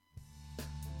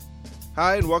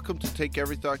Hi, and welcome to Take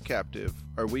Every Thought Captive,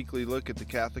 our weekly look at the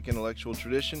Catholic intellectual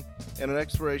tradition and an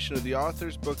exploration of the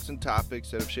authors, books, and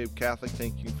topics that have shaped Catholic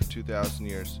thinking for 2,000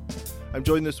 years. I'm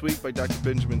joined this week by Dr.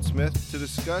 Benjamin Smith to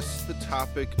discuss the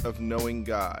topic of knowing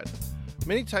God.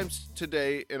 Many times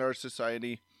today in our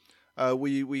society,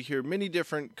 we hear many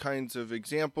different kinds of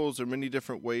examples or many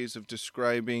different ways of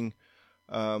describing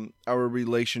our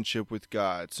relationship with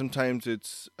God. Sometimes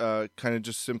it's kind of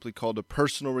just simply called a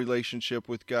personal relationship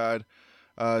with God.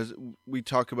 We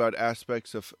talk about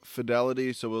aspects of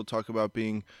fidelity, so we'll talk about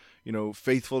being,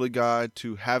 faithful to God,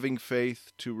 to having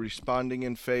faith, to responding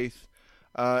in faith.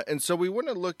 And so we want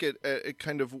to look at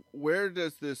kind of where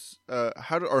does this,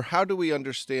 how do we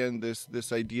understand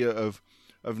this idea of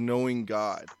knowing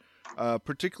God,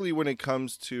 particularly when it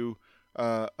comes to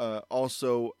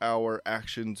also our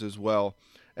actions as well.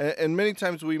 And many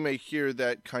times we may hear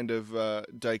that kind of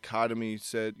dichotomy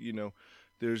said,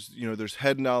 there's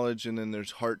head knowledge and then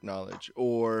there's heart knowledge,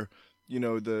 or,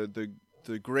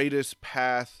 the greatest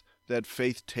path that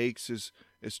faith takes is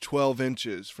 12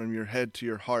 inches from your head to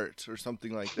your heart, or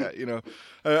something like that.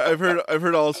 I've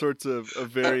heard all sorts of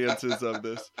variances of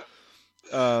this.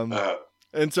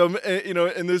 And so,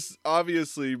 and this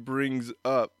obviously brings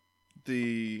up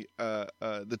the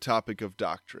topic of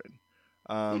doctrine.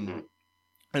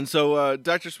 And so,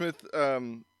 Dr. Smith,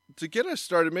 to get us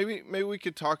started, maybe we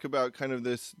could talk about kind of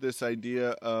this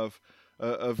idea of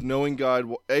knowing God,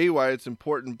 why it's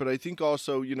important, but I think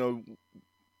also,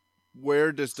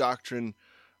 where does doctrine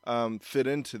fit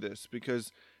into this?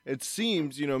 Because it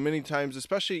seems, many times,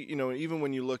 especially, even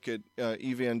when you look at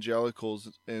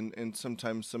evangelicals and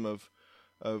sometimes some of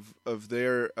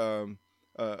their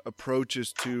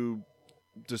approaches to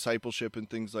discipleship and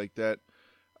things like that,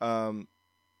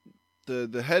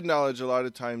 the head knowledge a lot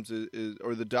of times is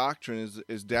or the doctrine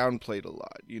is downplayed a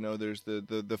lot. There's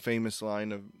the famous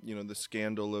line of, the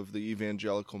scandal of the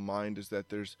evangelical mind is that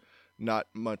there's not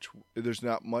much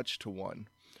to one.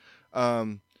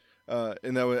 And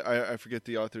that I forget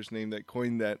the author's name that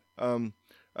coined that.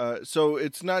 So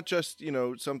it's not just,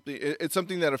 something, it's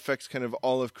something that affects kind of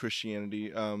all of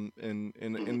Christianity,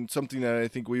 and something that I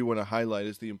think we want to highlight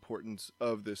is the importance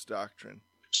of this doctrine.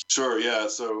 Sure, yeah.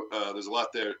 So there's a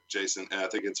lot there, Jason, and I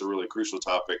think it's a really crucial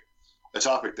topic, a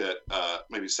topic that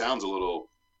maybe sounds a little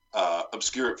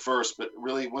obscure at first, but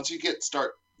really once you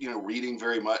start reading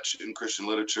very much in Christian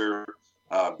literature,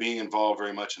 being involved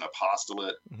very much in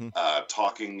apostolate,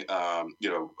 talking,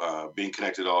 being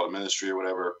connected all to ministry or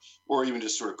whatever, or even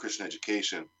just sort of Christian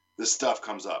education, this stuff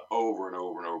comes up over and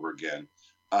over and over again.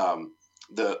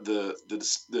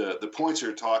 The points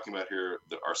you're talking about here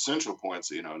are central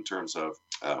points, in terms of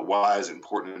why is it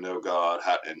important to know God,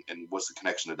 and what's the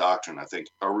connection to doctrine, I think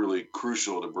are really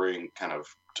crucial to bring kind of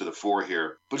to the fore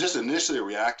here. But just initially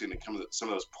reacting to some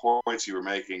of those points you were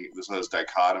making, some of those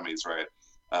dichotomies, right?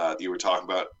 You were talking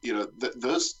about,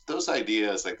 those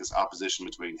ideas, like this opposition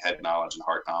between head knowledge and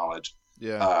heart knowledge.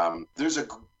 Yeah. There's a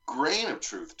grain of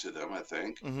truth to them, I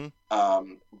think.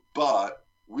 But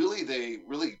really, they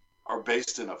really are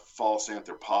based in a false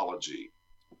anthropology,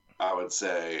 I would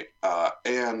say,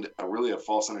 and really a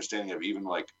false understanding of even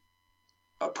like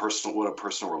what a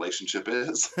personal relationship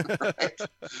is. Right?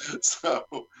 So,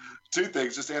 two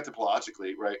things, just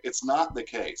anthropologically, right? It's not the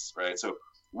case, right? So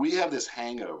we have this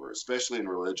hangover, especially in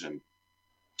religion,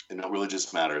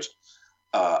 religious matters,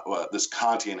 this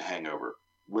Kantian hangover,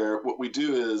 where what we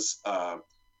do is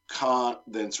Kant,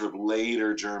 then sort of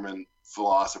later German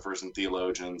philosophers and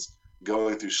theologians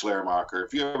going through Schleiermacher.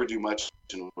 If you ever do much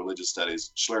in religious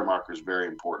studies, Schleiermacher is very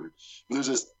important. There's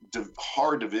this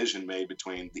hard division made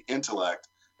between the intellect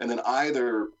and then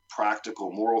either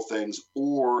practical moral things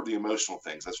or the emotional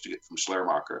things. That's what you get from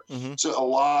Schleiermacher. So a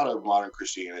lot of modern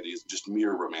Christianity is just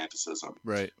mere romanticism.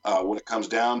 Right. What it comes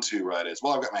down to, right, is,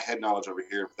 well, I've got my head knowledge over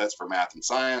here, but that's for math and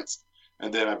science.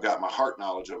 And then I've got my heart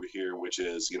knowledge over here, which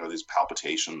is, these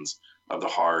palpitations of the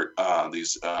heart,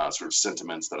 these sort of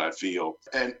sentiments that I feel.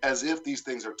 And as if these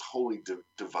things are totally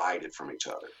divided from each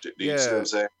other. Do you see what I'm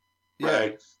saying? Yeah.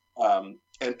 Right.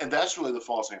 And that's really the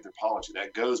false anthropology.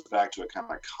 That goes back to a kind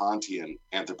of Kantian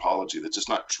anthropology that's just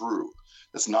not true.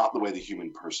 That's not the way the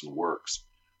human person works.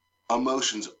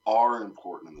 Emotions are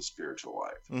important in the spiritual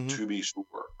life, to be sure,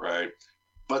 right?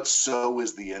 But so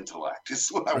is the intellect, is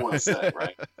what I want to say,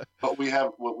 right? But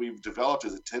what we've developed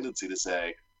is a tendency to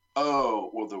say,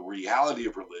 oh, well, the reality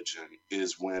of religion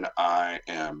is when I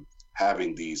am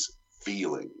having these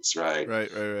feelings, right?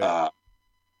 Right.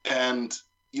 And,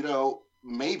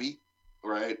 maybe,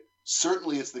 right?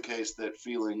 Certainly it's the case that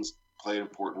feelings play an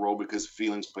important role because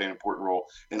feelings play an important role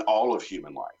in all of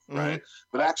human life, right?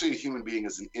 But actually, a human being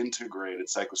is an integrated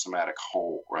psychosomatic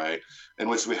whole, right? In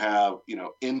which we have,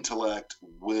 intellect,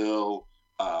 will,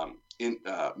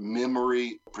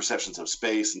 memory, perceptions of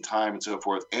space and time and so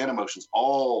forth, and emotions,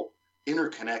 all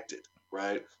interconnected,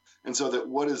 right? And so that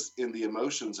what is in the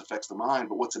emotions affects the mind,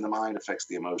 but what's in the mind affects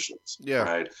the emotions,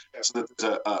 right? So that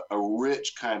there's a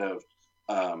rich kind of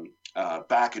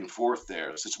back and forth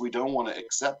there, since we don't want to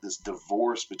accept this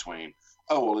divorce between,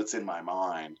 oh, well, it's in my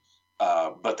mind,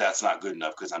 but that's not good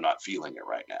enough because I'm not feeling it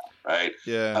right now, right?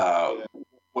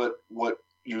 What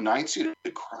unites you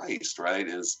to Christ, right,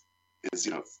 is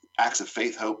acts of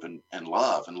faith, hope, and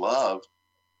love. And love,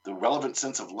 the relevant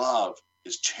sense of love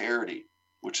is charity,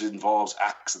 which involves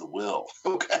acts of the will,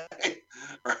 okay?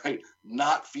 Right?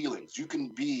 Not feelings. You can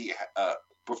be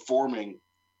performing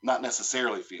not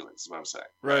necessarily feelings, is what I'm saying.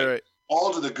 Right.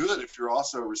 All to the good if you're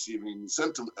also receiving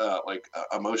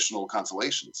emotional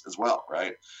consolations as well,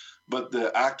 right? But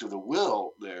the act of the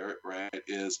will there, right,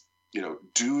 is,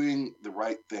 doing the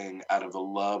right thing out of the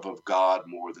love of God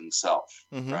more than self,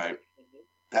 right?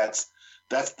 That's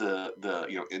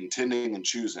the intending and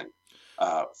choosing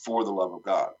for the love of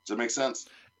God. Does that make sense?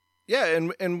 Yeah,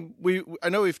 and I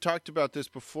know we've talked about this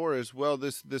before as well.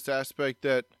 This aspect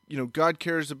that God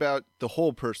cares about the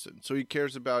whole person, so He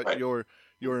cares about your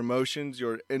emotions,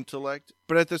 your intellect.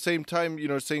 But at the same time,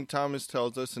 St. Thomas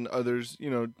tells us, and others,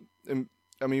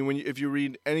 if you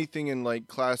read anything in like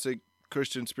classic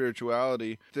Christian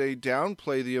spirituality, they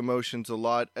downplay the emotions a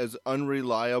lot as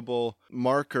unreliable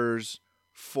markers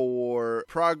for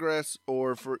progress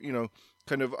or for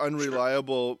kind of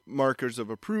unreliable markers of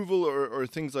approval or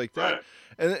things like that.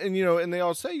 And they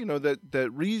all say that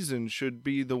reason should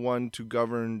be the one to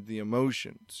govern the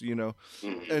emotions,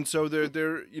 and so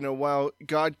they're while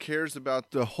God cares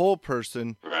about the whole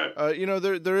person,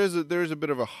 there is a bit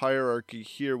of a hierarchy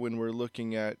here when we're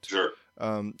looking at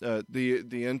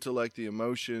the intellect, the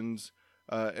emotions,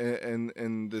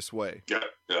 in this way.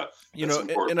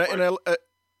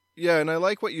 And I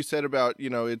like what you said about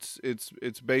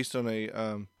it's based on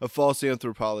a false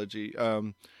anthropology.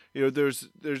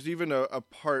 There's even a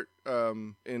part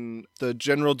in the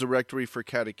General Directory for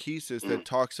Catechesis that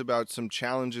talks about some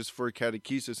challenges for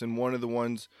catechesis, and one of the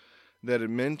ones that it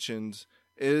mentions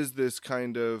is this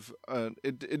kind of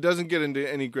it doesn't get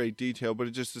into any great detail, but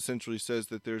it just essentially says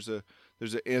that there's an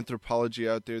anthropology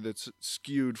out there that's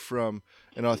skewed from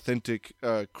an authentic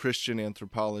Christian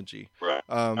anthropology.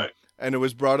 And it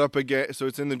was brought up again, so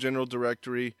it's in the General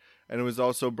Directory, and it was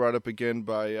also brought up again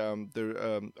by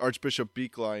the Archbishop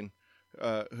Beekline,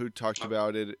 who talked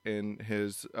about it in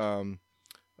his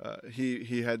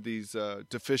he had these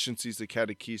deficiencies of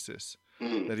catechesis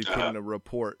that he put in a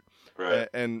report,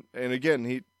 and again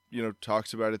he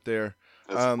talks about it there.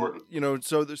 That's important.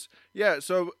 So there's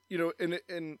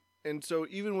and so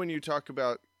even when you talk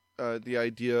about the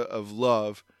idea of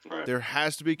love, there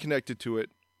has to be connected to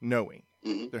it knowing.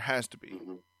 There has to be.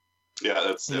 Yeah,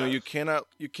 that's you cannot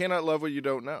love what you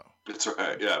don't know. That's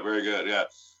right. Yeah, very good. Yeah,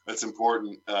 that's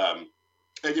important. And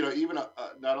even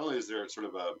not only is there sort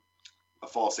of a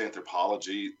false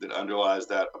anthropology that underlies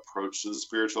that approach to the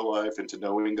spiritual life and to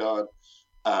knowing God,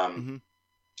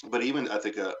 but even I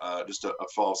think just a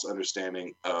false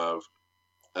understanding of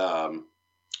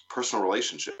personal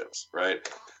relationships. Right.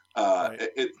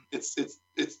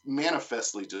 It's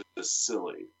manifestly just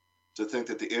silly to think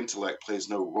that the intellect plays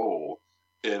no role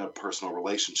in a personal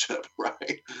relationship,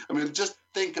 right? I mean, just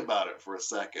think about it for a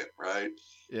second, right?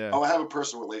 Yeah. Oh, I have a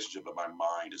personal relationship, but my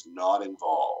mind is not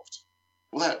involved.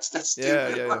 Well, that's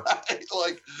stupid, right?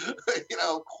 Like,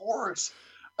 of course,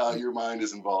 your mind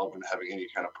is involved in having any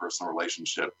kind of personal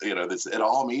relationship, that's at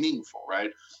all meaningful,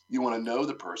 right? You want to know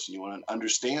the person, you want to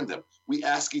understand them.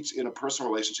 In a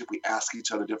personal relationship, we ask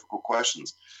each other difficult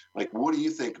questions. Like, what do you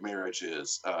think marriage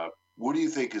is? What do you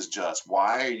think is just?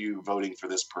 Why are you voting for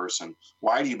this person?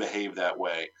 Why do you behave that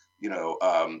way?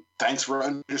 Thanks for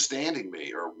understanding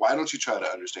me, or why don't you try to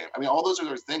understand? I mean, all those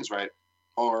are things, right?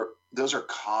 Or those are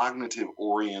cognitive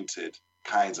oriented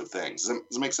kinds of things. Does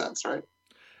it make sense, right?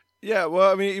 Yeah.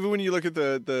 Well, I mean, even when you look at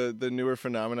the newer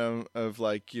phenomenon of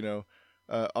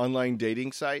online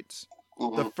dating sites,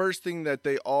 the first thing that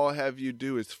they all have you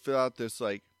do is fill out this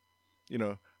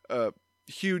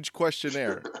huge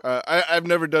questionnaire. I've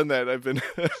never done that. I've been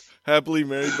happily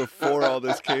married before all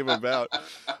this came about.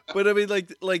 But I mean,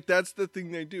 like that's the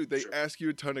thing they do. They ask you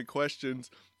a ton of questions,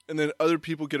 and then other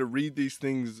people get to read these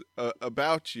things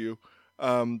about you.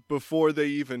 before they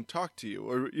even talk to you,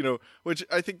 or which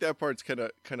I think that part's kind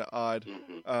of odd.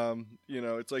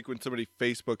 It's like when somebody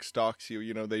Facebook stalks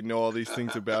you. They know all these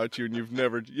things about you, and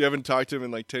you haven't talked to them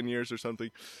in like 10 years or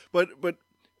something. But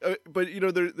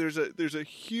there's a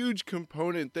huge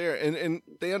component there, and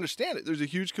they understand it. There's a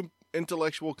huge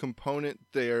intellectual component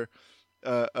there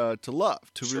to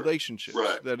love, to relationships.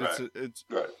 Right. That right. it's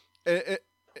right.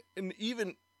 And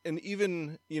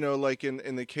even like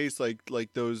in the case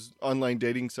like those online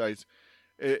dating sites,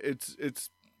 it's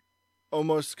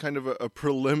almost kind of a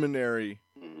preliminary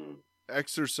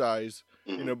exercise,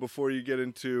 before you get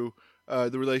into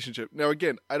the relationship. Now,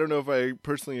 again, I don't know if I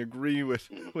personally agree with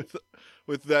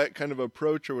that kind of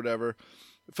approach or whatever,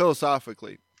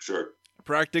 philosophically. Sure.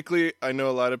 Practically, I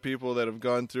know a lot of people that have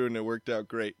gone through and it worked out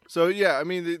great. So yeah, I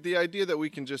mean, the idea that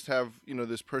we can just have,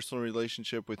 this personal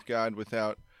relationship with God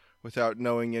without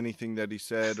knowing anything that he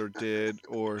said or did,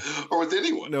 or with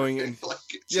anyone, knowing,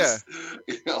 just,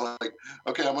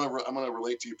 okay, I'm gonna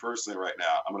relate to you personally right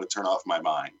now. I'm gonna turn off my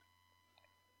mind.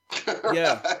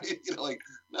 Yeah.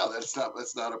 No, that's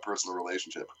not a personal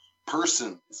relationship.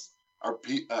 Persons are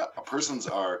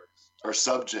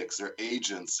subjects. They're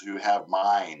agents who have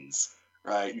minds.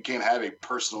 Right, you can't have a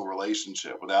personal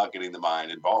relationship without getting the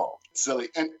mind involved. Silly,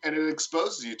 and it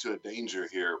exposes you to a danger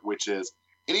here, which is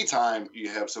anytime you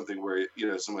have something where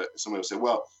somebody will say,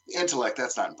 "Well, the intellect,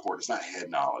 that's not important. It's not head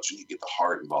knowledge. You need to get the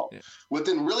heart involved." Yeah. What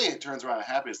then really it turns around and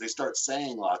happens is they start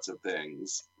saying lots of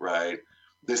things. Right,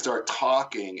 they start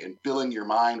talking and filling your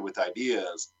mind with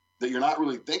ideas that you're not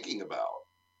really thinking about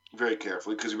very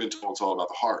carefully, because you've been told it's all about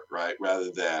the heart, right, rather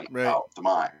than about the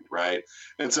mind, right?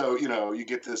 And so you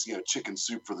get this chicken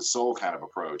soup for the soul kind of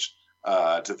approach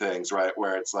to things, right,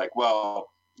 where it's like, well,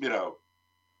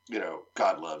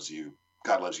 God loves you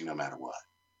no matter what.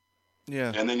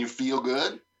 Yeah. And then you feel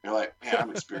good. You're like, man, I'm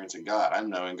experiencing God. I'm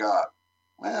knowing God.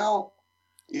 Well,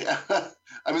 yeah.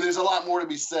 I mean, there's a lot more to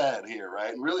be said here,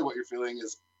 right? And really, what you're feeling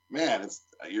is, man,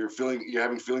 you're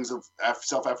having feelings of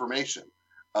self-affirmation.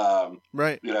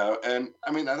 Right. And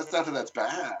I mean, that's not that's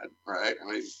bad, right? I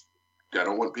mean, I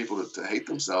don't want people to hate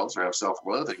themselves or have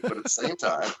self-loathing, but at the same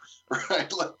time,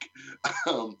 right?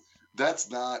 That's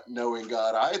not knowing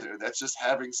God either. That's just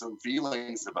having some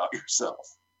feelings about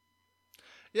yourself.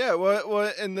 Yeah.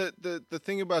 Well, and the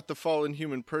thing about the fallen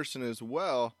human person as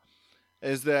well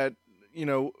is that,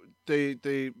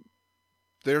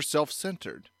 they're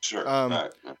self-centered. Sure.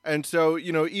 Right. And so,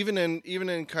 even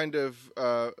in kind of,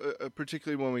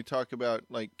 particularly when we talk about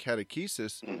like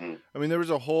catechesis, I mean, there was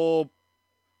a whole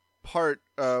part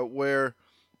where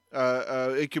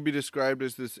it could be described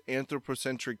as this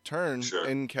anthropocentric turn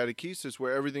in catechesis,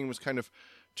 where everything was kind of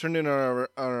turned in on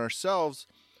ourselves.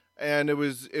 And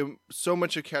so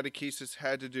much of catechesis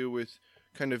had to do with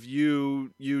kind of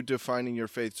you defining your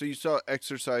faith. So you saw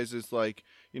exercises like,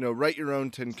 write your own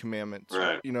 10 Commandments,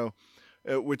 right.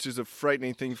 Which is a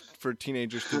frightening thing for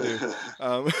teenagers to do.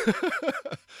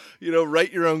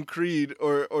 Write your own creed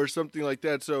or something like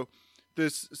that. So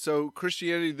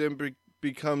Christianity then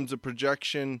becomes a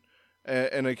projection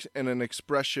and an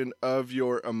expression of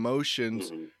your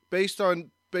emotions based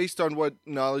on what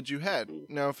knowledge you had.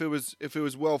 Now, if it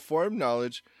was well-formed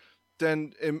knowledge,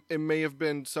 then it may have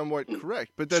been somewhat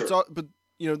correct. But that's all. But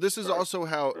this is also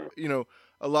how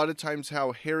a lot of times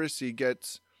how heresy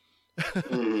gets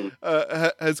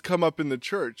has come up in the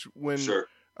church when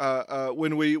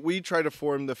we try to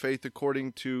form the faith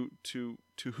according to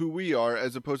who we are,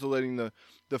 as opposed to letting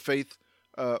the faith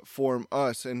form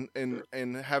us and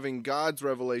having God's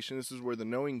revelation. This is where the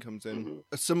knowing comes in,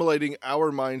 assimilating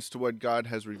our minds to what God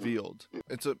has revealed.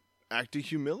 It's an act of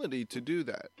humility to do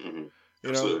that.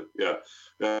 Absolutely, yeah.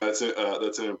 That's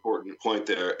an important point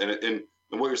there, and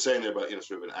what you're saying there about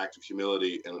sort of an act of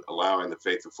humility and allowing the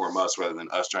faith to form us rather than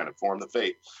us trying to form the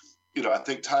faith, I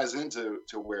think ties into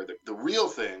where the real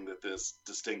thing that this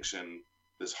distinction,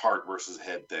 this heart versus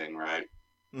head thing, right,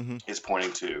 is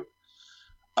pointing to,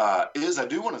 is, I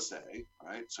do want to say,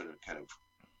 right, sort of kind of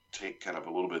take kind of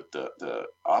a little bit the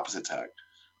opposite tack,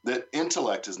 that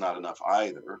intellect is not enough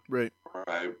either, right,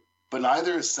 but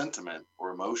neither is sentiment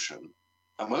or emotion.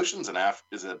 Emotions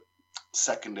is a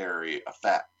secondary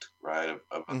effect, right,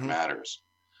 of matters.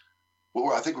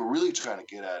 What I think we're really trying to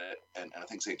get at it, and I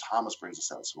think St. Thomas brings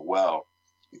this out so well.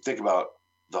 You think about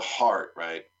the heart,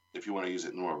 right, if you want to use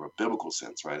it in more of a biblical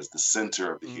sense, right, as the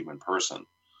center of the human person.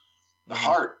 The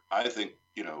heart, I think,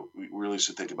 we really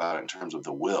should think about it in terms of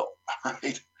the will,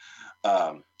 right?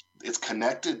 It's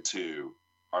connected to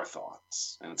our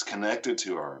thoughts, and it's connected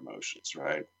to our emotions,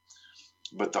 right?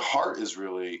 But the heart is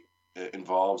really, it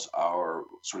involves our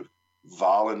sort of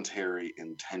voluntary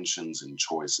intentions and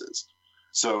choices.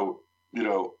 So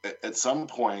at some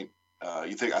point,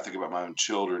 I think about my own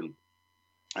children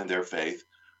and their faith.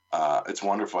 It's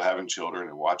wonderful having children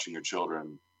and watching your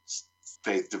children's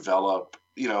faith develop,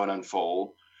 and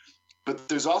unfold. But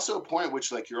there's also a point at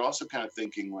which, like, you're also kind of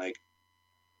thinking, like,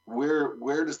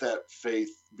 where does that faith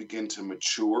begin to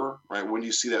mature, right? When do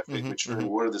you see that faith maturing?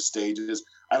 What are the stages?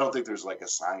 I don't think there's like a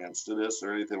science to this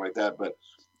or anything like that, but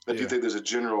I do think there's a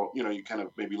general, you kind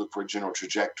of maybe look for a general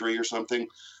trajectory or something.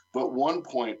 But one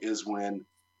point is when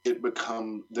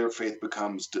their faith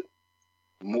becomes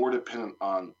more dependent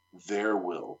on their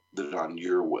will than on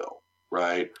your will,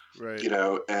 right? Right.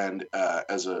 And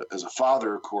as a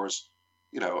father, of course,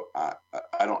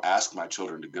 I don't ask my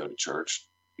children to go to church.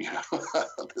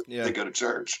 They go to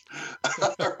church,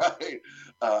 right?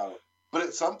 But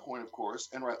at some point, of course,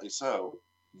 and rightly so,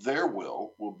 their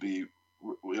will be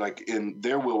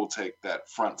their will will take that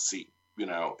front seat,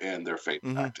 in their faith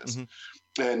practice.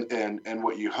 And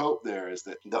what you hope there is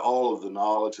that all of the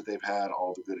knowledge that they've had,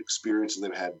 all the good experiences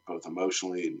they've had, both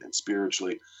emotionally and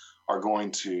spiritually, are going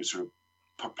to sort of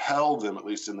propel them, at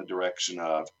least in the direction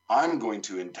of, I'm going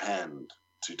to intend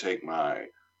to take my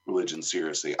religion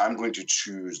seriously. I'm going to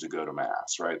choose to go to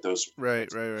mass, right?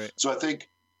 Right. So I think,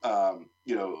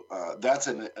 that's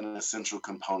an essential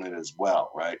component as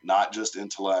well, right? Not just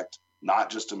intellect,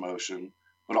 not just emotion,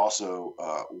 but also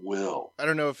will. I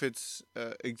don't know if it's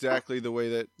exactly the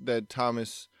way that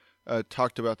Thomas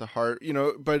talked about the heart,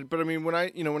 but I mean, when I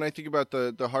think about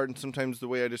the heart, and sometimes the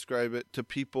way I describe it to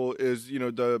people is,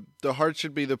 the heart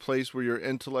should be the place where your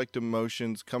intellect,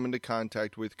 emotions come into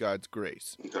contact with God's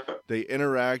grace. Okay. They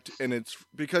interact, and it's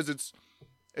because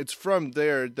it's from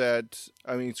there that,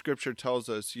 I mean, Scripture tells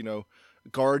us,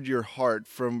 guard your heart.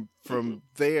 From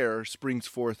there springs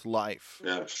forth life.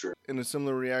 Yeah, sure. In a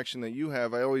similar reaction that you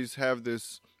have, I always have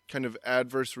this kind of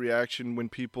adverse reaction when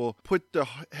people put the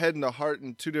head and the heart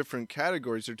in two different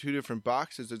categories or two different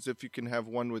boxes, as if you can have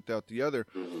one without the other.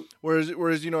 Whereas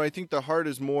I think the heart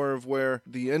is more of where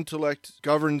the intellect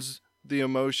governs the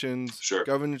emotions,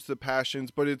 governs the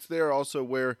passions, but it's there also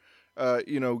where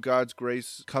God's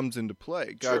grace comes into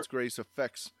play. God's grace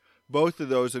affects both of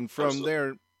those, and from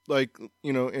there, like,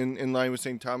 in line with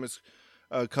St. Thomas,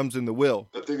 comes in the will.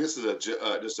 I think this is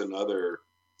just another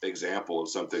example of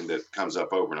something that comes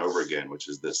up over and over again, which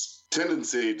is this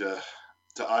tendency to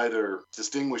either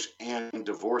distinguish and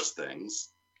divorce things,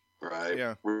 right?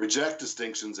 Yeah. Reject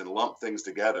distinctions and lump things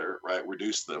together, right?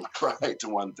 Reduce them, right, to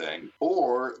one thing,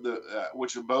 or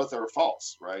which both are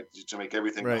false, right? To make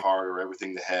everything the heart or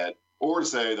everything the head, or to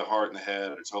say the heart and the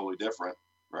head are totally different,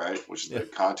 right? Which is the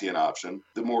Kantian option.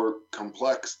 The more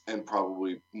complex and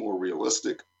probably more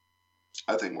realistic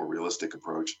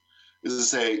approach is to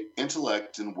say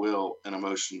intellect and will and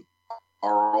emotion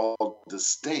are all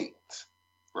distinct,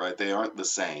 right? They aren't the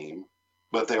same,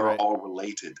 but they are all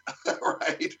related,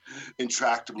 right?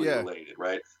 Intractably related,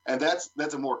 right? And that's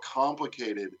a more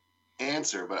complicated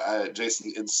answer. But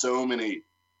Jason, in so many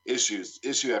issue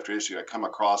after issue, I come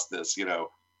across this,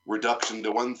 reduction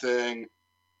to one thing,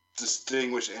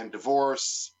 distinguish and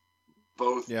divorce,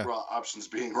 both options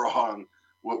being wrong.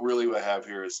 What really we have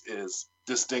here is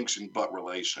distinction but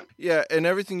relation. Yeah, and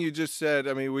everything you just said,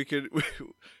 I mean,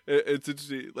 it's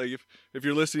interesting. Like, if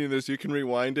you're listening to this, you can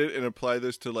rewind it and apply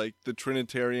this to, like, the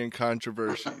Trinitarian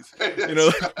controversies.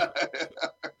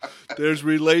 There's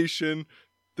relation,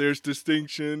 there's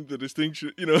distinction, the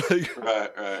distinction,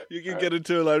 right. You can get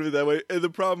into a lot of it that way. And the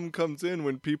problem comes in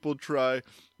when people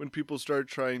start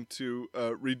trying to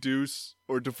reduce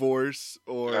or divorce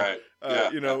or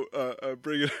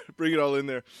bring it all in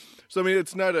there. So I mean,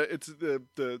 it's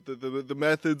the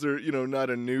methods are not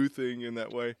a new thing in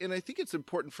that way. And I think it's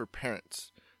important for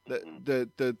parents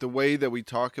that the way that we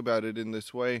talk about it in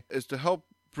this way is to help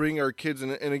bring our kids,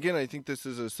 and again, I think this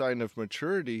is a sign of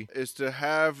maturity, is to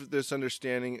have this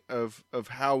understanding of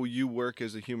how you work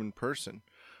as a human person,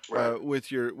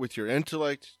 with your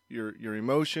intellect, your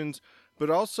emotions, but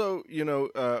also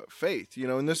faith,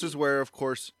 and this is where, of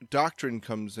course, doctrine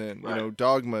comes in.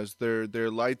 Dogmas, they're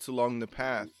lights along the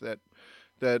path.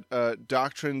 That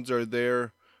doctrines are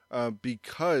there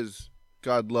because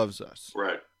God loves us.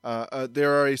 Right.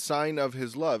 There are a sign of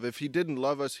his love. If he didn't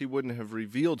love us, he wouldn't have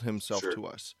revealed himself to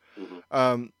us.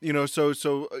 Mm-hmm.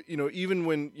 Even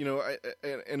when,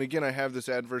 and again, I have this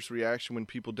adverse reaction when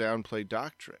people downplay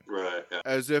doctrine, right? Yeah.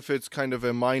 As if it's kind of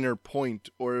a minor point,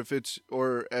 or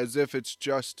as if it's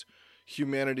just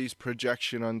humanity's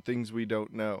projection on things we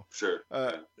don't know. Sure.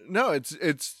 No, it's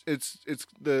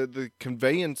the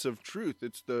conveyance of truth.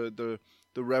 It's the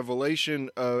revelation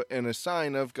and a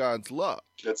sign of God's love.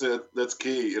 That's it. That's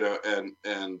key,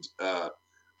 and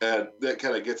And that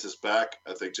kind of gets us back,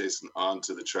 I think, Jason,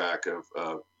 onto the track of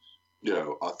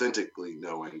authentically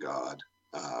knowing God,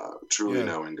 truly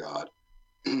knowing God.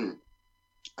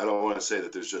 I don't want to say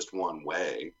that there's just one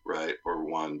way, right, or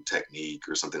one technique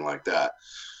or something like that,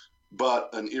 but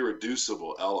an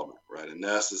irreducible element, right, a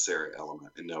necessary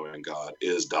element in knowing God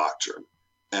is doctrine.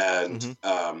 And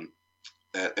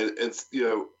it's,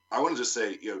 I want to just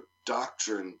say,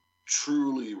 doctrine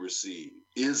truly received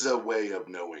is a way of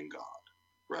knowing God,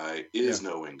 right? Is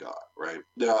knowing God, right?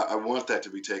 Now, I want that to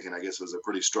be taken, I guess, as a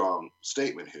pretty strong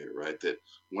statement here, right? That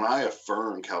when I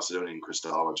affirm Chalcedonian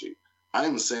Christology,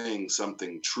 I'm saying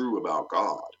something true about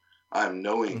God. I'm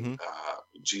knowing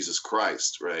Jesus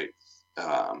Christ, right?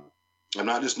 I'm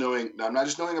not just knowing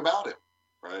about him,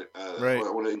 right?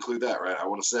 I want to include that, right? I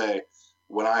want to say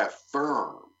when I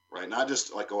affirm, right? Not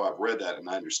just like, I've read that and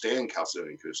I understand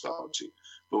Chalcedonian Christology,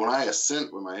 but when I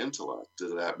assent with my intellect to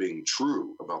that being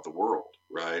true about the world,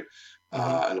 right?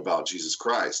 And about Jesus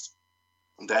Christ,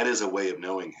 that is a way of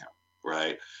knowing him,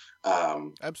 right?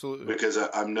 Absolutely. Because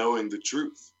I'm knowing the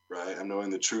truth, right? I'm knowing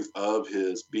the truth of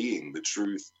his being, the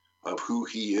truth of who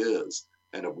he is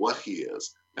and of what he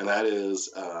is. And that is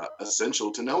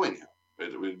essential to knowing him.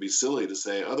 It would be silly to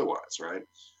say otherwise, right?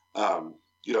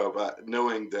 But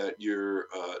knowing that you're,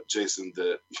 Jason,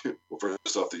 that, well,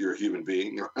 first off, that you're a human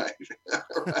being, right?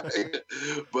 Right.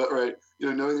 But, right,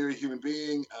 knowing that you're a human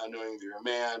being, knowing that you're a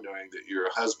man, knowing that you're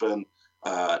a husband,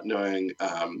 knowing,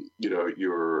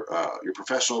 your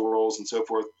professional roles and so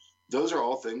forth, those are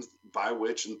all things by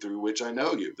which and through which I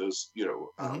know you. Those,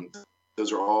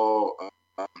 those are all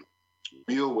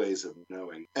real ways of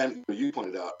knowing. And you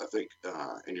pointed out, I think,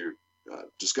 in your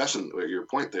discussion, or your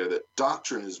point there, that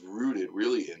doctrine is rooted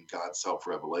really in God's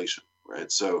self-revelation,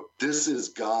 right? So this is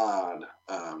God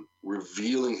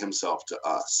revealing himself to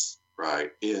us,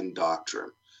 right, in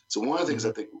doctrine. So one of the things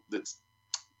I think that's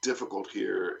difficult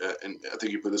here, and I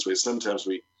think you put it this way, sometimes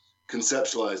we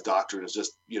conceptualize doctrine as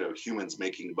just, humans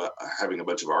having a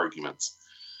bunch of arguments.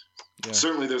 Yeah.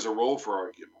 Certainly there's a role for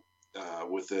argument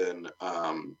within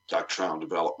doctrinal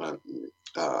development,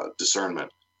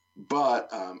 discernment. But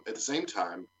at the same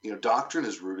time, doctrine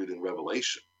is rooted in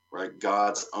revelation, right?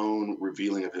 God's own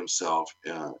revealing of himself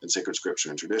in sacred scripture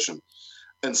and tradition.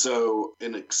 And so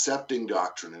in accepting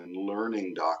doctrine and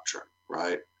learning doctrine,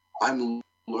 right, I'm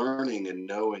learning and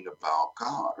knowing about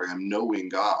God, or I'm knowing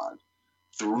God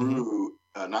through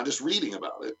not just reading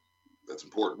about it. That's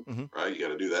important, right? You got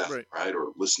to do that, right?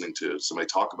 Or listening to somebody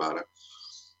talk about it.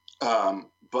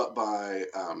 But by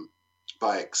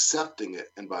accepting it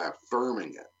and by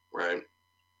affirming it, right,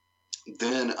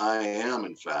 then I am,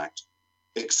 in fact,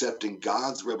 accepting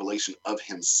God's revelation of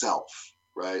himself,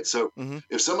 right? So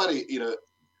if somebody,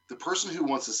 the person who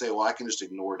wants to say, well, I can just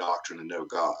ignore doctrine and know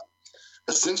God,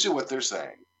 essentially what they're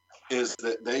saying is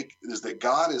that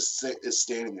God is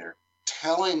standing there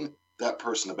telling that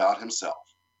person about himself,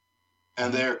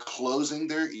 and they're closing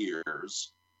their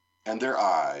ears and their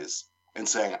eyes and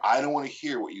saying, I don't want to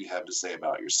hear what you have to say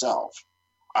about yourself.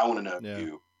 I want to know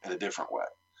you in a different way.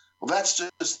 Well, that's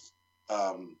just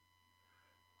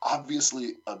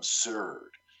obviously absurd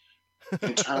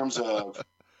in terms of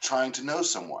trying to know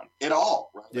someone at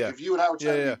all, right? Yeah. Like if you and I were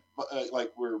trying to,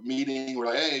 like we're meeting, we're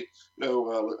like, hey,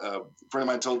 a friend of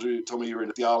mine told me you were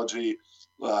into theology.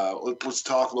 Let's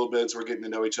talk a little bit. So we're getting to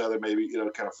know each other, maybe,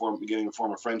 kind of beginning to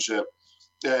form a friendship.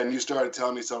 And you started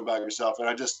telling me something about yourself. And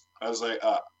I was like,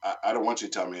 I don't want you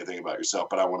to tell me anything about yourself,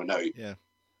 but I want to know you. Yeah.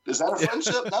 Is that a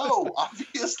friendship? No,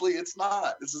 obviously it's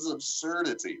not. This is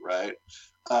absurdity, right?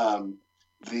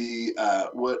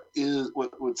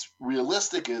 What's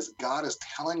realistic is God is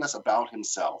telling us about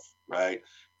himself, right?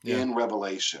 Yeah. In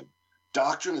Revelation.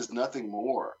 Doctrine is nothing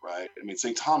more, right? I mean,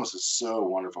 St. Thomas is so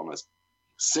wonderful on this.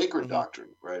 Sacred doctrine,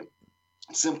 right,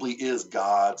 simply is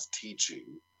God's teaching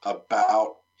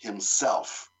about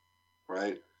himself,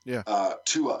 right? Yeah.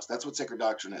 To us. That's what sacred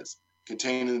doctrine is,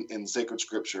 contained in sacred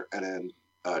scripture and in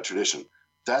tradition.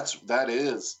 That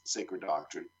is sacred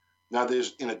doctrine. Now,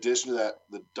 there's, in addition to that,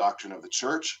 the doctrine of the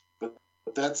church, but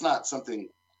that's not something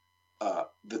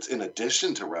that's in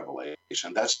addition to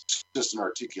revelation. That's just an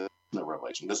articulation of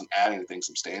revelation. It doesn't add anything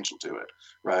substantial to it,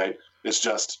 right? It's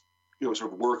just,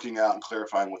 sort of working out and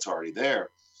clarifying what's already there.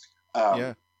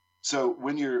 So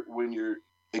when you're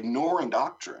ignoring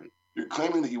doctrine, you're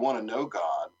claiming that you want to know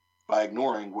God by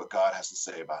ignoring what God has to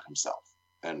say about himself.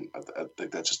 And I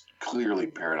think that's just clearly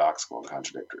paradoxical and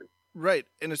contradictory. Right.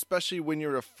 And especially when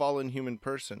you're a fallen human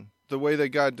person, the way that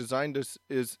God designed us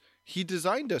is he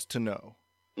designed us to know.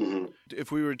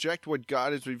 If we reject what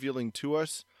God is revealing to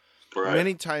us,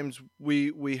 many times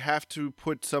we have to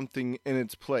put something in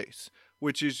its place,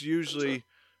 which is usually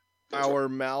our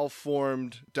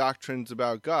malformed doctrines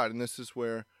about God. And this is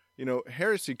where,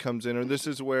 heresy comes in, or this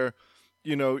is where,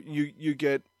 you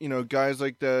get, guys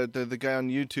like the guy on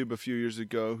YouTube a few years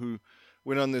ago who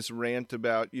went on this rant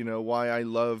about, why I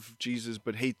love Jesus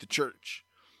but hate the church.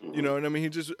 And I mean, he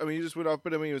just went off,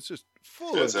 but I mean, it was just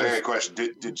full of. That's a great question.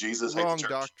 Did Jesus hate the church?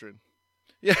 Wrong doctrine.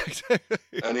 Yeah, exactly.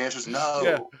 And the answer is no.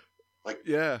 Yeah. Like,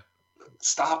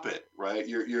 stop it, right?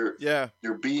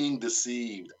 You're being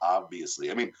deceived, obviously.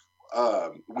 I mean,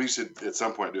 we should at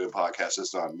some point do a podcast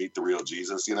just on Meet the Real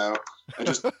Jesus, and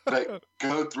just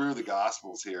go through the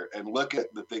Gospels here and look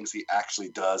at the things he actually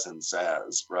does and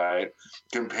says, right?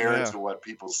 Compare it to what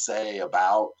people say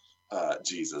about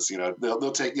Jesus.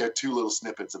 They'll take two little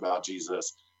snippets about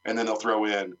Jesus, and then they'll throw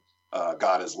in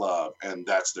God is love, and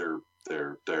that's their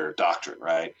doctrine,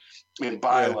 right? And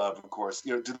by love, of course,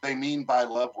 do they mean by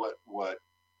love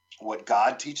what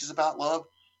God teaches about love?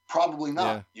 Probably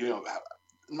not.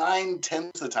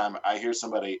 9/10 of the time I hear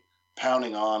somebody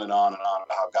pounding on and on and on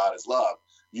about how God is love.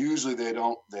 Usually they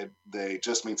don't. They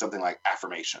just mean something like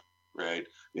affirmation, right?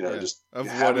 Just of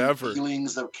having whatever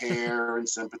feelings of care and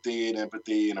sympathy and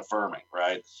empathy and affirming,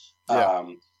 right?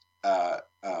 But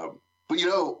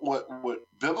what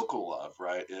biblical love,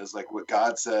 right, is like what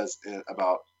God says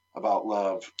about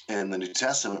love in the New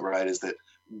Testament, right, is that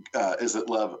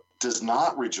love does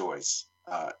not rejoice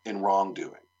in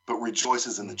wrongdoing, but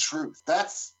rejoices in the truth.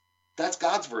 That's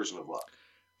God's version of love.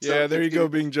 So there you go,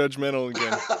 being judgmental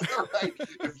again. Right.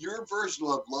 If your version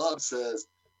of love says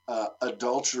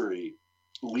adultery,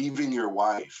 leaving your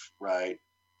wife, right,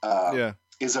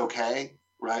 is okay,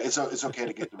 right? It's okay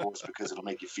to get divorced because it'll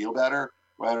make you feel better,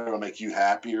 right? Or it'll make you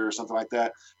happier or something like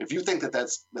that. If you think that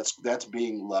that's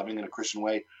being loving in a Christian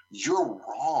way, you're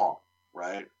wrong,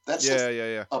 right? That's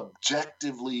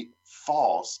objectively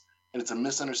false, and it's a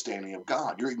misunderstanding of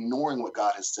God. You're ignoring what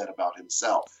God has said about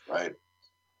himself, right?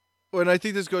 Well, and I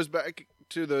think this goes back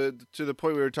to the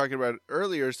point we were talking about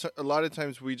earlier. So a lot of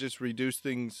times we just reduce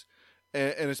things,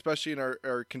 and especially in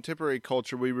our contemporary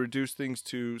culture, we reduce things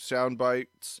to sound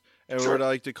bites and what I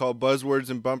like to call buzzwords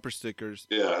and bumper stickers.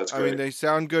 Yeah, that's great. I mean, they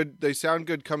sound good. They sound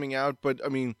good coming out, but I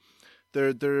mean,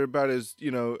 they're about as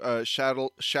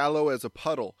shallow as a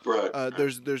puddle. Right.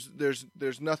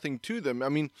 There's nothing to them. I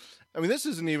mean, this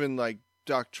isn't even like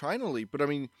doctrinally, but I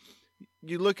mean,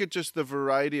 you look at just the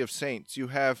variety of saints. You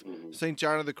have Saint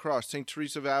John of the Cross, Saint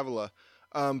Teresa of Avila,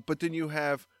 but then you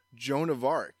have Joan of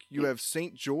Arc, you have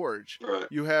Saint George,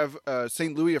 you have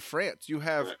Saint Louis of France. You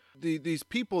have these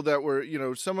people that were,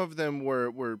 some of them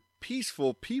were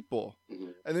peaceful people,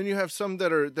 and then you have some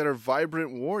that are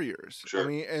vibrant warriors. Sure. I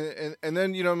mean, and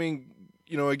then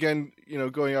again,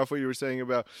 going off what you were saying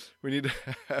about we need to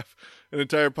have an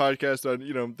entire podcast on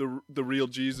the real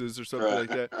Jesus or something like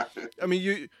that. I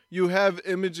mean, you have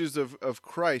images of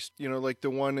Christ, like the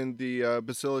one in the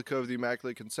Basilica of the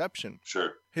Immaculate Conception.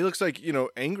 Sure. He looks like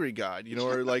angry God,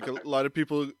 or like a lot of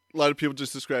people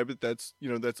just describe it that's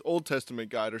Old Testament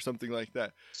God or something like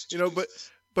that.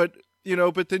 But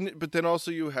then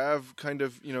also you have kind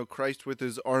of Christ with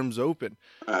his arms open,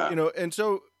 and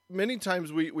so many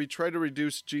times we try to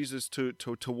reduce Jesus to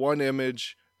one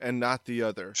image and not the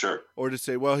other. Sure. Or to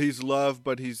say, well, he's love,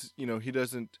 but he's he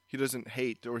doesn't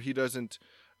hate, or he doesn't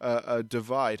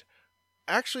divide.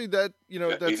 Actually,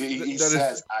 he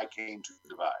says, "I came to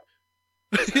divide."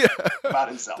 About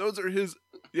himself. Those are his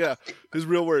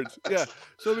real words. Yeah.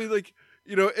 So I mean, like,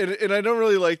 and I don't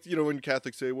really like when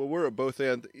Catholics say, well, we're a both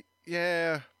and.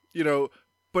 Yeah.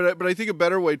 But I think a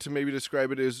better way to maybe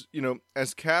describe it is,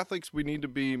 as Catholics, we need to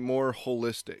be more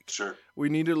holistic. Sure. We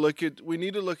need to look at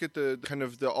the kind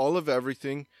of the all of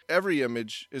everything. Every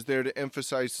image is there to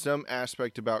emphasize some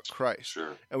aspect about Christ.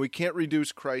 Sure. And we can't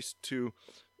reduce Christ to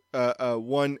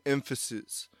one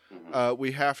emphasis. Mm-hmm.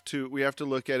 We have to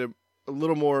look at it a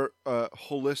little more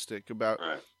holistic about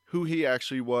who he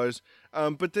actually was.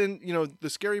 But then, the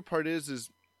scary part is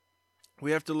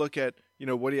we have to look at,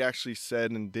 what he actually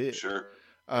said and did. Sure.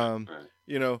 And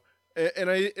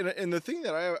the thing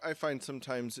that I find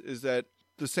sometimes is that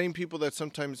the same people that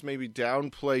sometimes maybe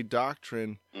downplay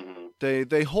doctrine,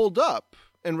 they hold up,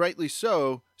 and rightly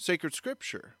so, sacred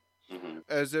scripture,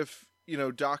 as if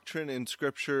doctrine and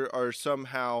scripture are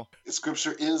somehow.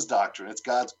 Scripture is doctrine. It's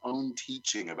God's own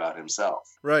teaching about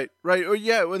himself. Right. Or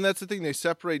and that's the thing. They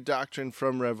separate doctrine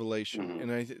from revelation, and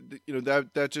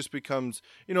that just becomes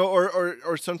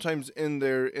or sometimes in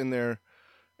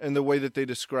the way that they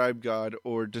describe God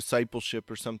or discipleship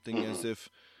or something, as if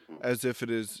it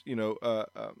is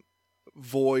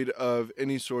void of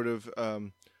any sort of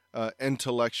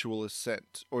intellectual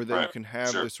assent, or that you can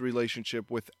have this relationship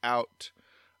without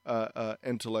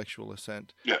intellectual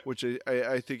assent. Yeah. Which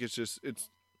I think it's just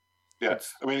yeah.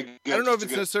 I mean, again, I don't know if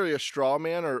it's necessarily a straw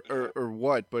man or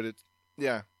what, but it's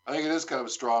yeah. I think it is kind of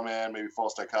a straw man, maybe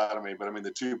false dichotomy. But I mean,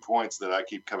 the 2 points that I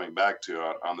keep coming back to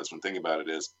on this one thing about it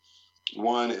is,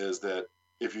 one is that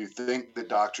if you think that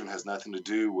doctrine has nothing to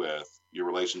do with your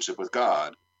relationship with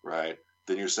God, right,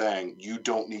 then you're saying you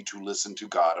don't need to listen to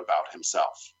God about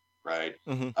himself, right?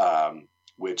 Mm-hmm.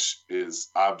 Which is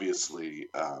obviously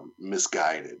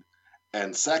misguided.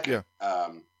 And second,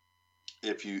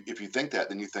 if you think that,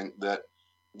 then you think that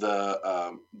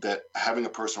that having a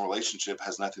personal relationship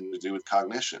has nothing to do with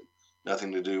cognition,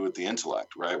 nothing to do with the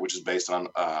intellect, right? Which is based on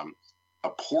a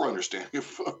poor understanding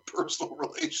of personal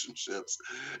relationships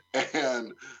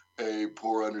and a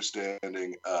poor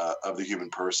understanding of the human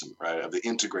person, right? Of the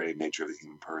integrated nature of the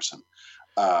human person.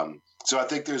 So I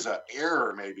think there's an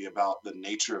error maybe about the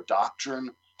nature of doctrine,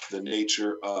 the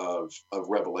nature of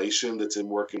revelation that's in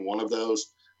work in one of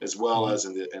those, as well as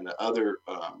in the other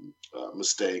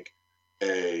mistake,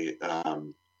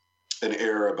 an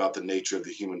error about the nature of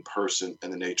the human person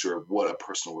and the nature of what a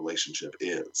personal relationship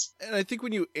is. And I think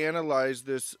when you analyze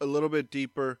this a little bit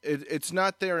deeper, it's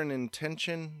not there in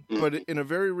intention, but in a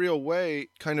very real way,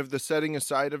 kind of the setting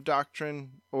aside of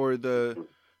doctrine or the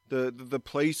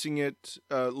placing it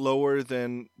lower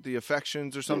than the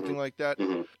affections or something like that.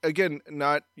 Again,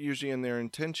 not usually in their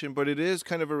intention, but it is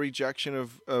kind of a rejection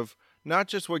of not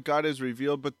just what God has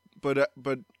revealed, but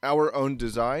our own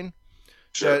design.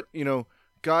 Sure. That,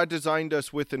 God designed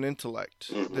us with an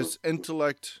intellect. This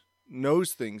intellect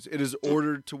knows things. It is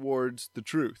ordered towards the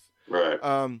truth. Right.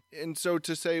 And so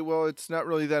to say, well, it's not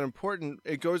really that important,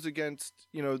 it goes against,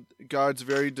 God's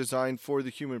very design for the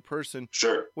human person.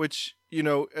 Sure. Which,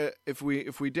 if we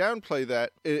downplay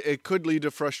that, it could lead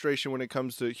to frustration when it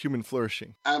comes to human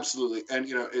flourishing. Absolutely.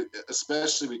 And,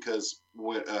 especially because,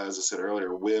 when, as I said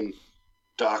earlier, when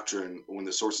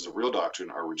the sources of real doctrine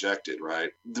are rejected,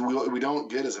 right, we don't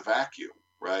get as a vacuum.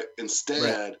 Right.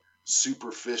 Instead,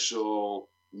 superficial,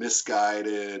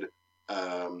 misguided,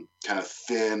 kind of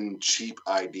thin, cheap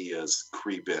ideas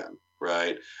creep in,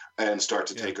 right, and start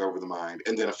to take over the mind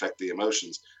and then affect the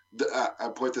emotions. I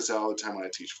point this out all the time when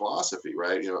I teach philosophy,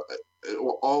 right? It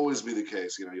will always be the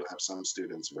case. You'll have some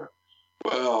students who are,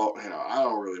 well, I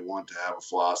don't really want to have a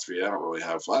philosophy. I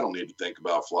don't need to think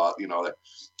about philosophy.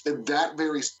 That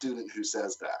very student who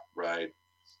says that, right,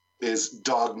 is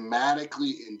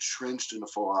dogmatically entrenched in a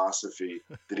philosophy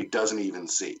that he doesn't even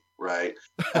see, right?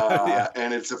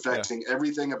 And it's affecting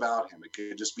everything about him. It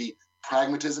could just be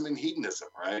pragmatism and hedonism,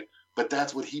 right? But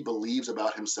that's what he believes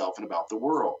about himself and about the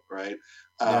world, right?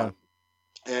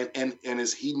 And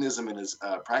his hedonism and his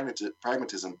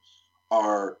pragmatism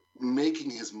are making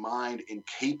his mind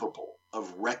incapable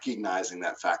of recognizing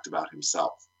that fact about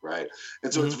himself, right?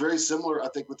 And so it's very similar, I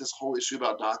think, with this whole issue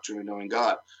about doctrine and knowing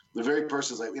God. The very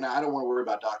person is like, I don't want to worry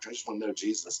about doctrine. I just want to know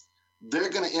Jesus. They're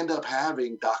going to end up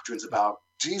having doctrines about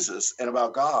Jesus and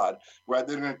about God, right?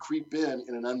 They're going to creep in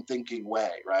an unthinking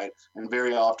way, right? And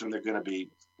very often they're going to be,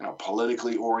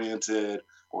 politically oriented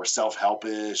or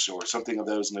self-helpish or something of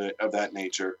that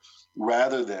nature,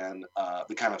 rather than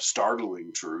the kind of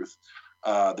startling truth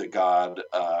that God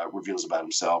reveals about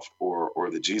himself or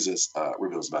that Jesus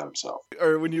reveals about himself.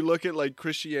 Or when you look at like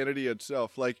Christianity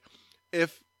itself, like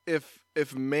if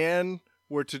man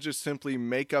were to just simply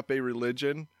make up a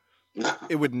religion,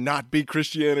 it would not be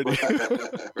Christianity.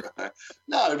 Right.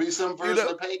 No, it'd be some version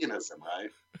of paganism,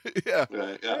 right? Yeah.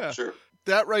 Right. Yeah, sure.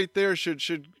 That right there should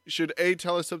A,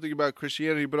 tell us something about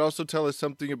Christianity, but also tell us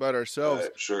something about ourselves.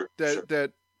 Sure.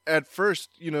 That at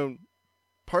first,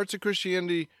 parts of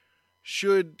Christianity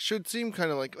should seem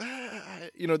kind of like,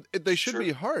 they should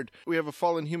be hard. We have a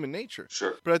fallen human nature.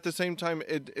 Sure. But at the same time,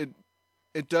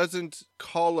 it doesn't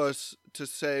call us to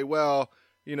say, well,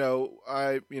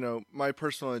 my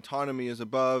personal autonomy is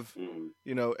above,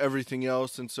 everything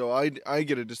else. And so I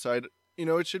get to decide,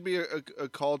 it should be a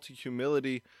call to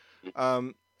humility.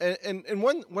 And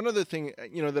one other thing,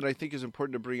 that I think is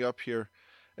important to bring up here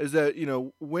is that,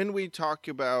 when we talk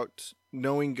about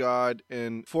knowing God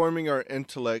and forming our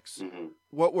intellects,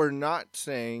 what we're not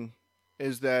saying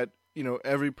is that,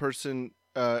 every person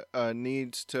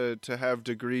needs to have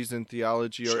degrees in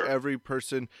theology, or every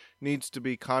person needs to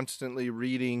be constantly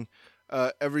reading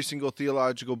every single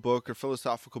theological book or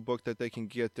philosophical book that they can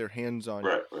get their hands on.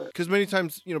 Right. Because many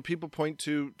times, people point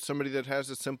to somebody that has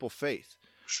a simple faith.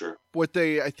 Sure. What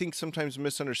they, I think, sometimes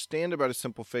misunderstand about a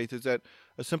simple faith is that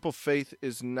a simple faith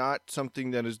is not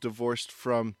something that is divorced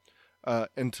from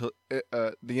the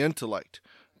intellect.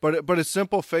 But a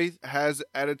simple faith has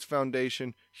at its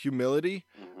foundation humility,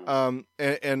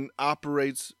 and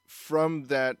operates from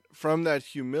that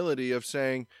humility of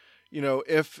saying,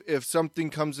 if something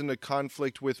comes into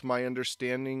conflict with my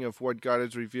understanding of what God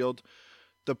has revealed,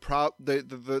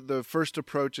 the first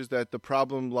approach is that the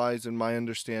problem lies in my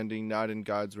understanding, not in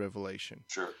God's revelation.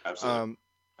 Sure, absolutely.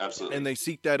 Absolutely. And they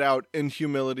seek that out in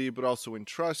humility, but also in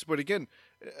trust. But again,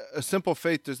 a simple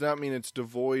faith does not mean it's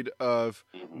devoid of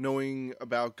knowing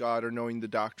about God or knowing the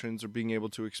doctrines or being able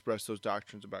to express those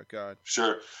doctrines about God.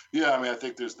 Sure. Yeah. I mean, I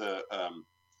think there's the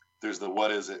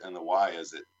what is it and the why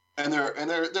is it, and there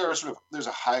are there's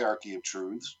a hierarchy of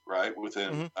truths, right,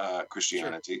 within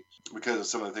Christianity. Sure. Because of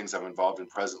some of the things I'm involved in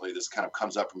presently. This kind of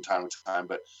comes up from time to time,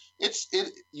 but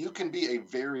you can be a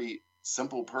very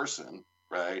simple person,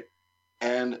 right,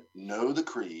 and know the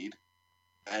creed,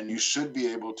 and you should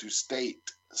be able to state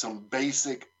some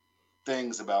basic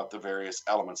things about the various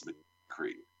elements of the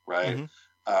creed, right?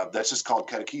 That's just called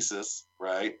catechesis,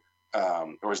 right?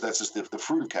 Or that's just the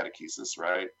fruit of catechesis,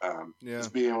 right? Is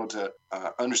being able to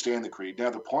understand the creed.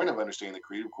 Now, the point of understanding the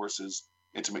creed, of course, is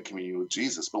intimate communion with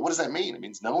Jesus. But what does that mean? It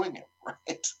means knowing him,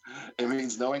 right? It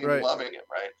means knowing and loving him,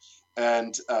 right?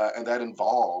 And that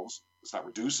involves, it's not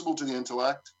reducible to the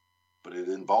intellect, but it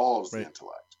involves the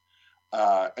intellect.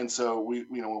 And so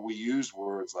when we use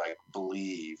words like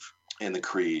believe in the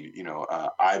creed,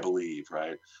 I believe,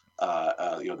 right?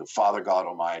 The Father God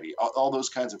Almighty, all those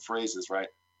kinds of phrases, right?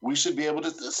 We should be able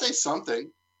to say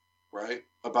something, right,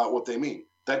 about what they mean.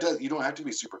 You don't have to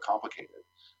be super complicated,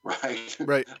 right?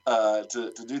 Right.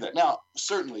 To do that. Now,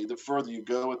 certainly, the further you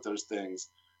go with those things,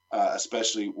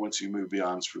 especially once you move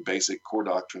beyond sort of basic core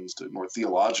doctrines to more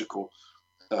theological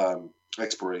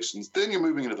explorations, then you're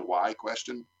moving into the why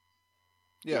question.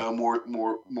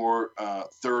 More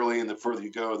thoroughly, and the further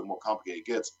you go, the more complicated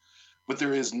it gets. But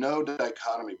there is no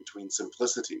dichotomy between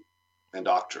simplicity and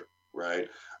doctrine, right?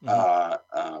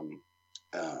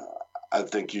 I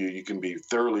think you can be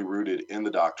thoroughly rooted in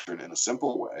the doctrine in a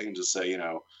simple way and just say,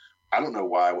 I don't know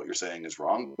why what you're saying is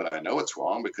wrong, but I know it's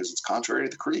wrong because it's contrary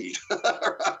to the creed,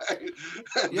 right?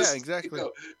 Exactly.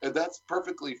 And that's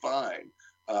perfectly fine.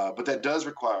 But that does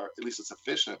require at least a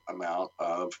sufficient amount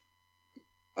of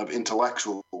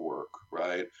intellectual work,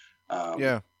 right?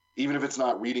 Even if it's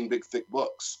not reading big, thick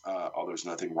books, although there's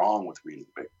nothing wrong with reading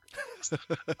big, thick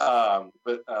books.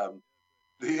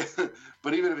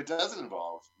 But even if it doesn't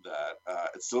involve that,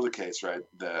 it's still the case, right?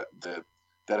 That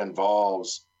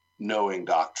involves knowing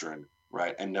doctrine,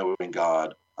 right, and knowing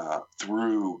God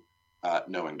through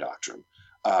knowing doctrine.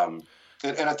 And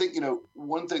I think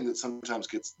one thing that sometimes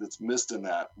that's missed in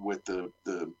that with the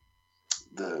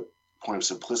point of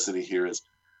simplicity here is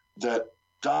that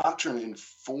doctrine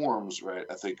informs, right,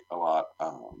 I think a lot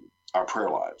our prayer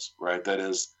lives, right? That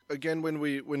is, again, when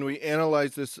we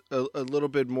analyze this a little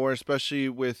bit more, especially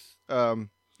with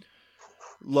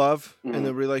love and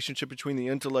the relationship between the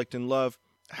intellect and love,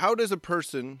 how does a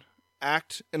person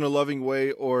act in a loving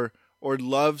way or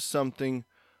love something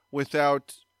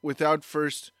without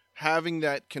first having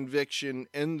that conviction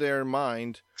in their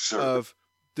mind of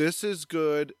this is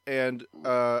good and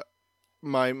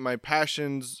my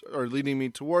passions are leading me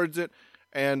towards it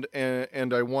and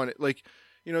I want it. Like,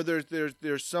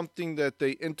 there's something that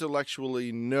they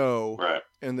intellectually know, right,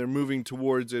 and they're moving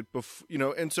towards it.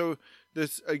 And so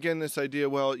this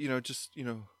idea, just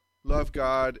love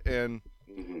God and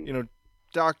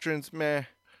doctrines, meh.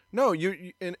 No,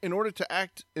 you in order to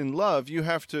act in love, you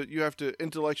have to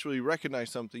intellectually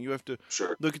recognize something. You have to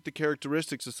look at the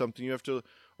characteristics of something. You have to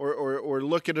or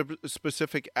look at a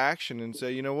specific action and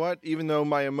say, you know what? Even though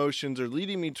my emotions are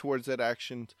leading me towards that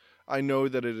action, I know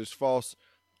that it is false.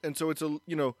 And so it's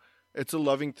a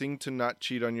loving thing to not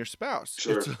cheat on your spouse.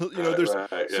 Sure. There's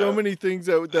so many things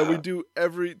that we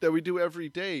do every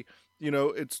day.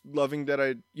 It's loving that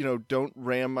I don't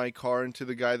ram my car into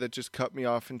the guy that just cut me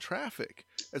off in traffic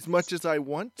as much as I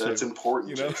want to. That's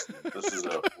important. Jason.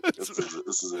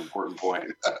 This is an important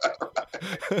point. I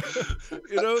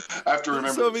have to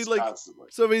remember this constantly.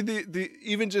 So I mean, the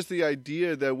even just the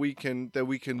idea that we can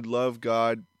love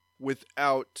God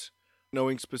without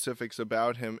knowing specifics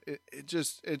about him, it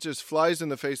just flies in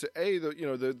the face of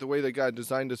the way that God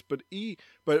designed us, but B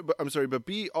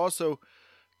also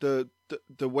the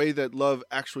way that love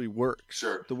actually works.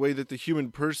 Sure. The way that the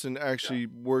human person actually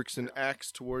works and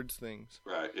acts towards things.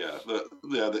 Right. Yeah.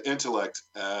 The intellect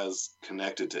as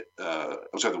connected to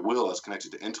the will as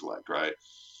connected to intellect. Right.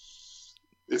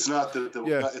 It's not that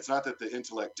it's not that the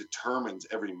intellect determines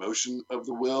every motion of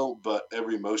the will, but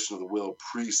every motion of the will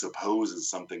presupposes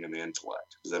something in the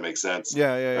intellect. Does that make sense?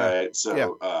 Yeah. Right.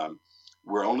 So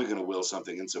we're only going to will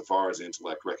something insofar as the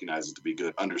intellect recognizes it to be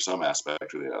good under some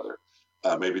aspect or the other.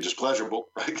 maybe just pleasurable,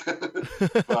 right?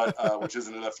 But which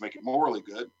isn't enough to make it morally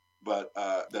good, but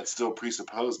that's still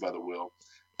presupposed by the will.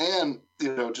 And,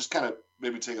 just kind of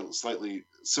maybe take a slightly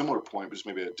similar point, but just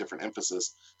maybe a different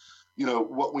emphasis.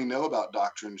 What we know about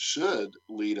doctrine should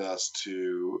lead us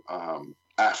to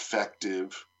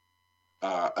affective,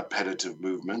 appetitive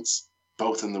movements,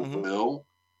 both in the will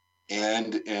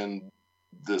and in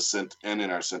in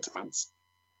our sentiments.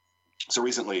 So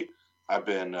recently, I've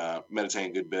been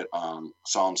meditating a good bit on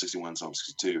Psalm 61, Psalm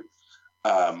 62.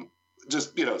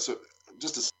 Just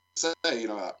to say,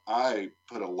 I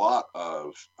put a lot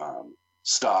of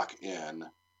stock in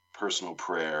personal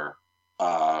prayer,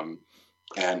 and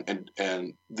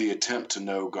the attempt to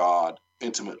know God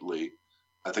intimately.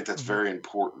 I think that's very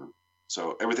important.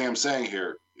 So everything I'm saying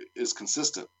here is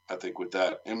consistent, I think, with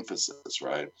that emphasis,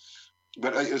 right?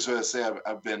 But as I say,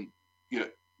 I've been,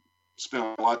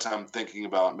 spent a lot of time thinking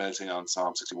about meditating on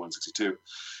Psalm 61, 62.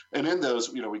 And in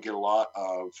those, we get a lot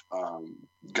of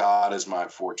God is my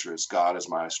fortress, God is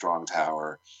my strong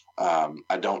tower.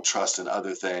 I don't trust in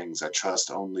other things. I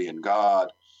trust only in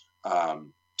God.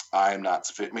 I am not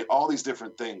sufficient. I mean, all these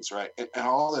different things, right? And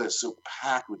all that is so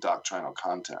packed with doctrinal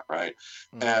content, right?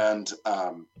 And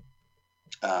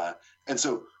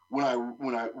so when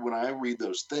I read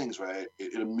those things, right,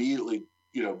 it immediately,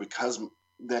 because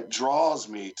that draws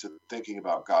me to thinking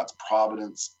about God's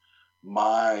providence,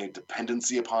 my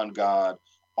dependency upon God,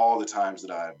 all the times that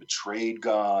I have betrayed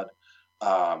God.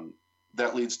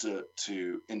 That leads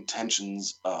to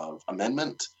intentions of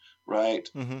amendment, right?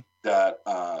 That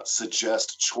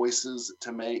suggest choices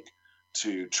to make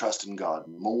to trust in God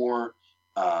more.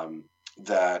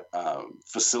 That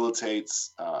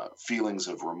facilitates feelings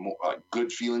of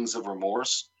good feelings of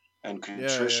remorse and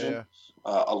contrition,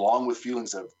 along with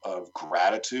feelings of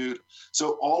gratitude.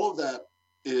 So all of that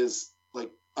is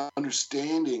like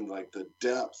understanding like the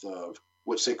depth of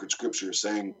what sacred scripture is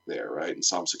saying there, right? In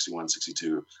Psalm 61,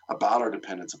 62, about our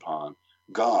dependence upon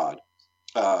God.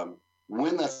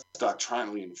 When that's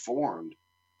doctrinally informed,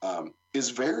 is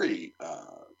very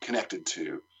connected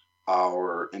to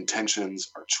our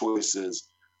intentions, our choices,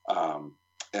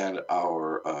 and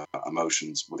our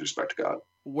emotions with respect to God.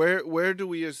 Where do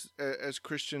we as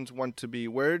Christians want to be?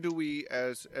 Where do we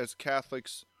as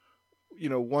Catholics,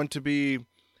 want to be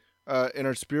in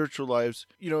our spiritual lives?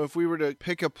 If we were to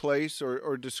pick a place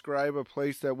or describe a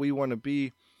place that we want to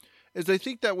be, is I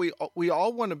think that we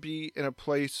all want to be in a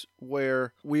place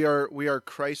where we are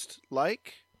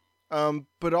Christ-like,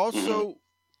 but also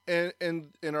in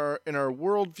our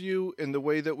worldview, in the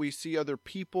way that we see other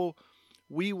people,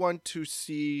 we want to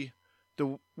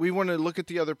look at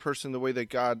the other person the way that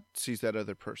God sees that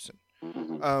other person.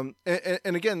 And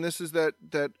again, this is that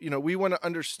we want to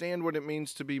understand what it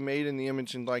means to be made in the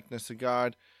image and likeness of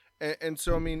God. And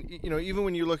so, I mean, even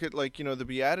when you look at the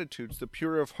Beatitudes, the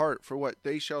pure of heart, for what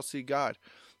they shall see God,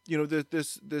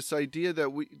 this idea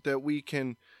that we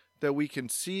can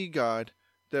see God,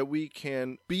 that we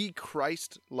can be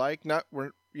Christ-like.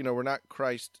 We're not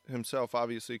Christ himself,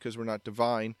 obviously, because we're not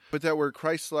divine, but that we're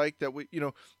Christ-like. That we,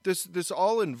 this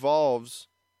all involves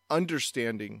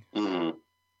understanding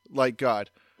like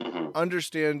God,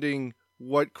 understanding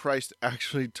what Christ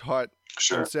actually taught.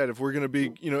 And said, if we're going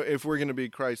to be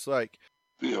Christ-like,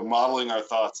 modeling our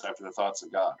thoughts after the thoughts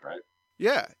of God, right?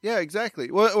 Yeah,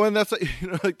 exactly. Well, and that's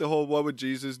like the whole "what would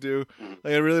Jesus do?"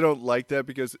 Like, I really don't like that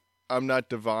because I'm not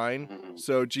divine,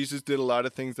 so Jesus did a lot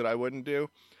of things that I wouldn't do,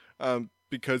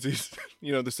 because he's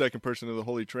the second person of the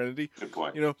Holy Trinity. Good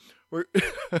point. We're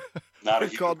not we're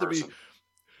called person. To be.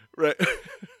 Right.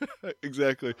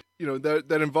 Exactly.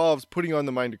 That involves putting on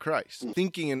the mind of Christ,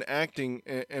 thinking and acting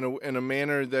in a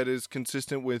manner that is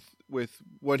consistent with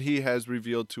what he has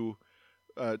revealed to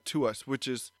us, which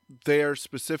is there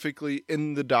specifically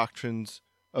in the doctrines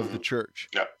of the church.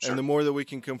 Yeah, sure. And the more that we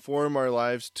can conform our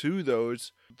lives to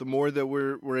those, the more that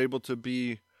we're able to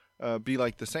be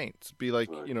like the saints, be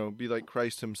like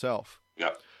Christ himself.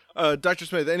 Yeah. Dr.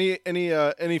 Smith,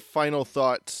 any final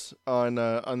thoughts on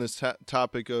this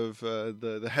topic of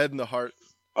the head and the heart?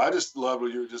 I just love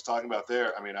what you were just talking about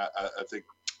there. I mean, I think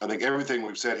everything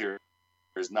we've said here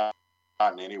is not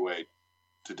in any way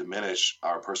to diminish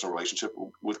our personal relationship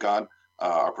with God,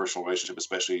 our personal relationship,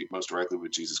 especially most directly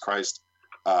with Jesus Christ.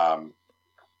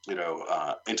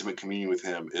 Intimate communion with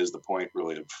him is the point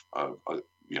really of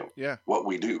what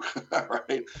we do,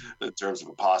 right? In terms of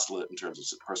apostolate, in terms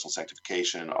of personal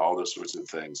sanctification, all those sorts of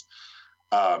things.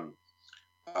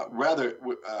 Rather,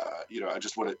 I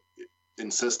just want to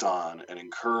insist on and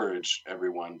encourage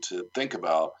everyone to think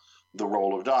about the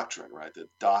role of doctrine, right? That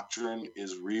doctrine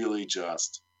is really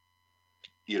just,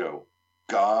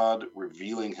 God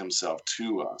revealing himself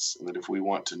to us, and that if we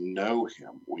want to know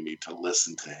him, we need to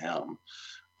listen to him,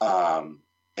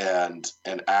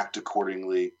 and act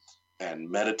accordingly, and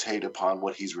meditate upon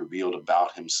what he's revealed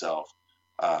about himself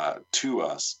to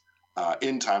us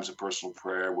in times of personal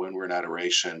prayer, when we're in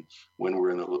adoration, when we're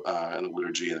in the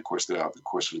liturgy, and of course throughout the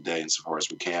course of the day, insofar as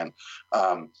we can.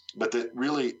 But that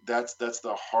really, that's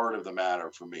the heart of the matter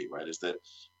for me, right? Is that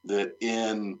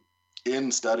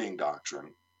in studying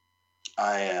doctrine,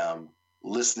 I am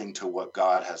listening to what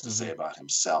God has to say about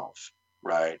himself,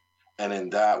 right? And in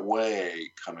that way,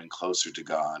 coming closer to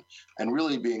God and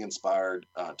really being inspired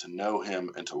to know him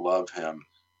and to love him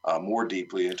more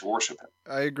deeply and to worship him.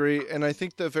 I agree. And I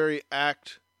think the very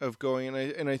act of going,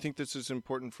 and I think this is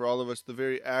important for all of us, the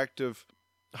very act of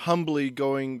humbly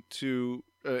going to,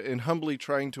 and humbly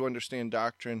trying to understand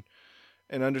doctrine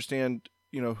and understand,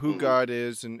 who God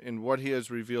is and what he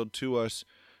has revealed to us,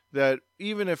 that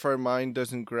even if our mind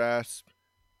doesn't grasp,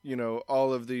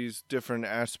 all of these different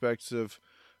aspects of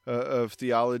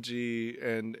theology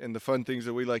and the fun things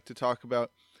that we like to talk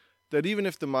about, that even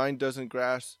if the mind doesn't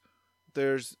grasp,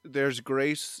 there's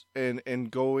grace in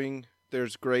going,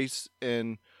 there's grace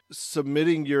in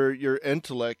submitting your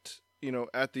intellect,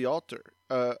 at the altar,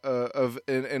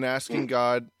 and asking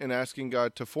God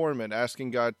to form it,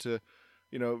 asking God to,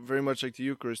 very much like the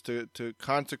Eucharist, to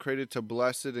consecrate it, to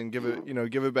bless it, and give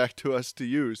it back to us to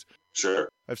use. Sure.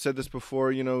 I've said this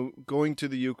before, going to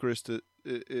the Eucharist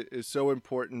is so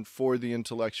important for the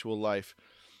intellectual life,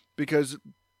 because,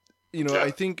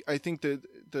 I think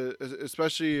that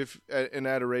especially if in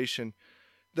adoration,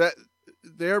 that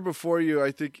there before you,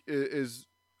 I think, is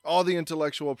all the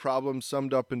intellectual problems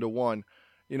summed up into one.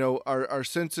 Our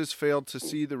senses fail to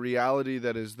see the reality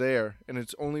that is there, and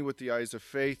it's only with the eyes of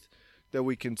faith that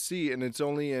we can see, and it's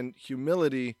only in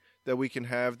humility that we can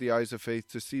have the eyes of faith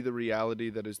to see the reality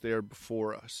that is there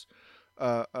before us.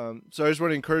 So I just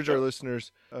want to encourage our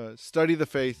listeners, study the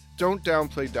faith. Don't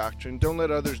downplay doctrine. Don't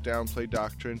let others downplay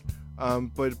doctrine.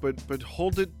 But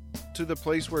hold it to the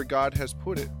place where God has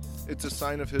put it. It's a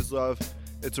sign of his love.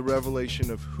 It's a revelation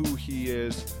of who he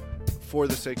is for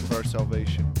the sake of our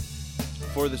salvation,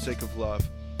 for the sake of love.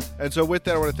 And so with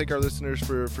that, I want to thank our listeners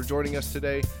for joining us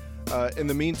today. In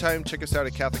the meantime, check us out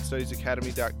at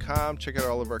CatholicStudiesAcademy.com. Check out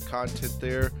all of our content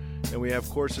there. And we have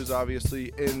courses,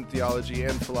 obviously, in theology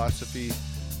and philosophy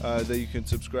that you can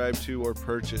subscribe to or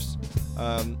purchase.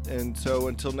 And so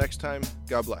until next time,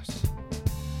 God bless.